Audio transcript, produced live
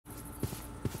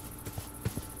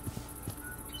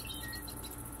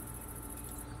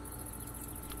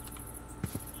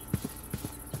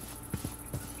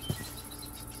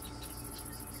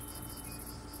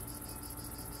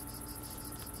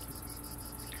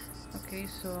Okay,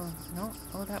 so no.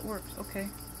 Oh, that works. Okay.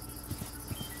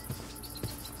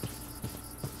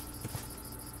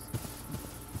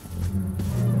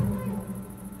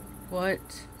 What?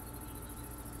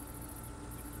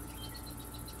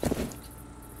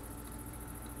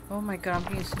 Oh my god,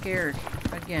 I'm being scared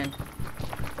again.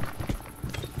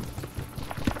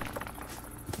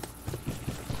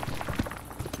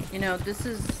 You know, this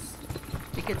is...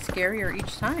 It gets scarier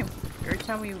each time. Every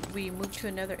time we move to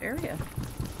another area.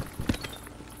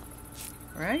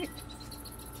 Right?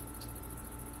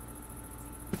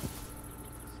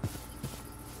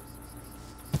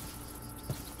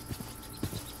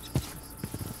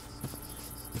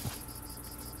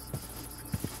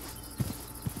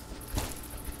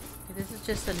 This is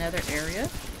just another area.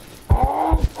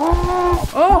 Oh!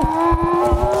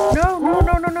 No, no,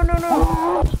 no, no, no, no,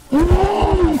 no!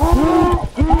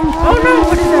 Oh no!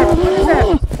 What is that? What is that?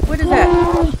 What is that?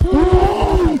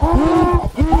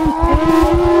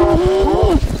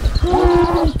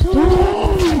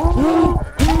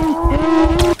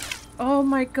 Oh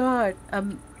my god.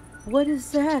 What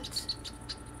is that?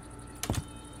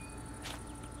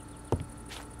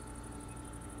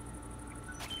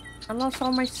 I lost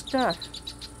all my stuff.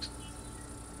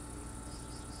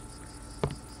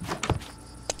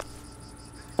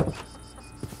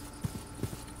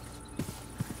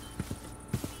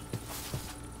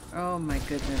 Oh my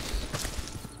goodness.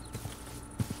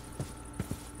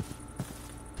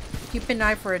 Keep an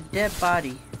eye for a dead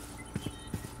body.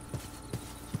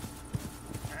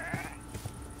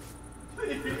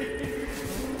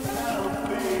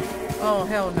 Oh,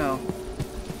 hell no.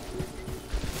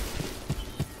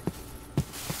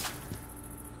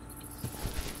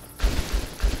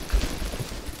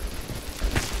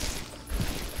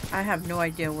 I have no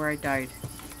idea where I died.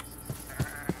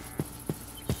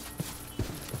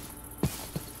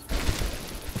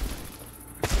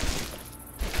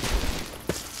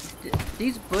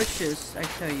 These bushes, I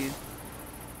tell you.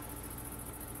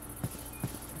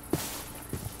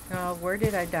 Where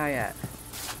did I die at?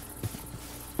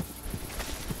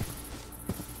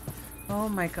 Oh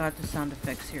my god, the sound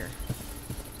effects here.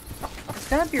 It's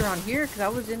gotta be around here, because I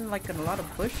was in like a lot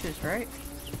of bushes, right?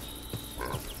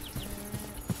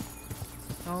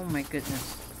 Oh my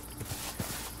goodness.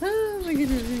 Oh my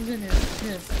goodness, my goodness,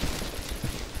 yes.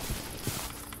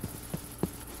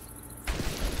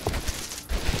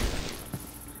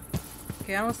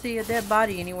 Okay, I don't see a dead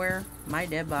body anywhere. My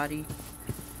dead body.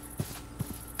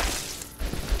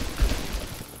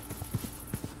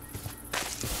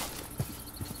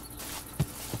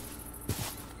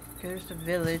 There's the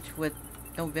village with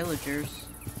no villagers.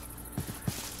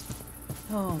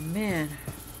 Oh man.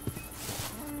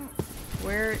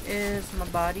 Where is my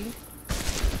body?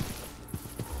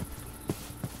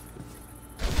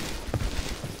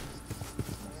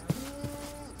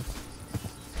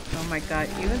 Oh my god,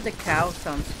 even the cow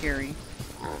sounds scary.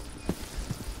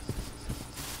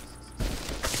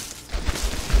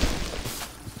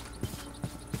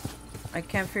 I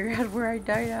can't figure out where I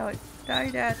died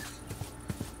at.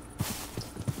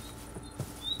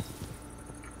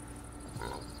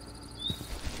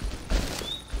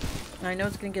 I know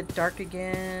it's gonna get dark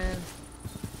again.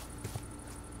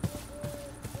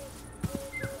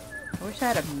 I wish I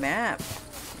had a map,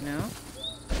 you know?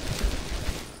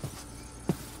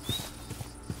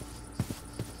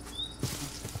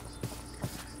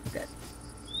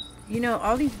 You know,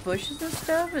 all these bushes and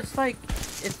stuff, it's like,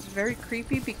 it's very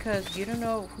creepy because you don't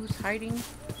know who's hiding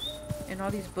in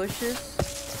all these bushes.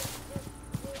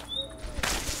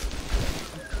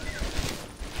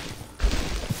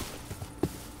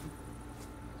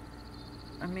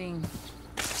 I mean,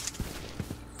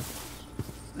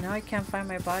 now I can't find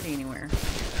my body anywhere.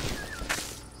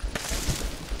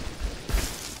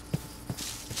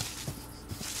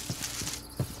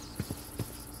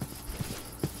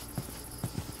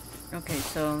 Okay,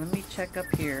 so let me check up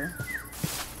here.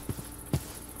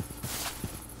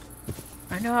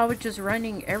 I know I was just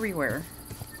running everywhere.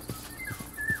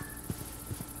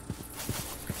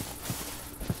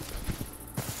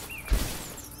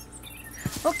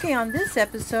 Okay, on this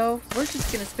episode, we're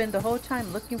just gonna spend the whole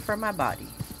time looking for my body.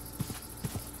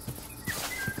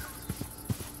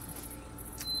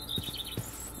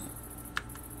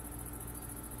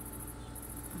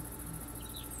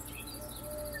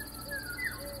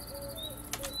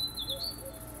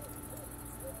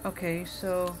 Okay,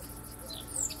 so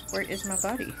where is my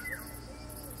body?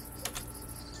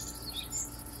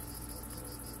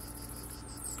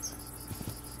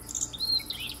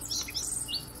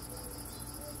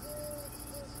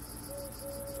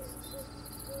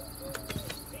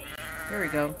 There we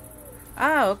go.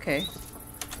 Ah, okay.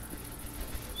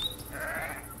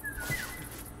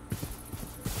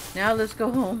 Now let's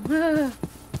go home.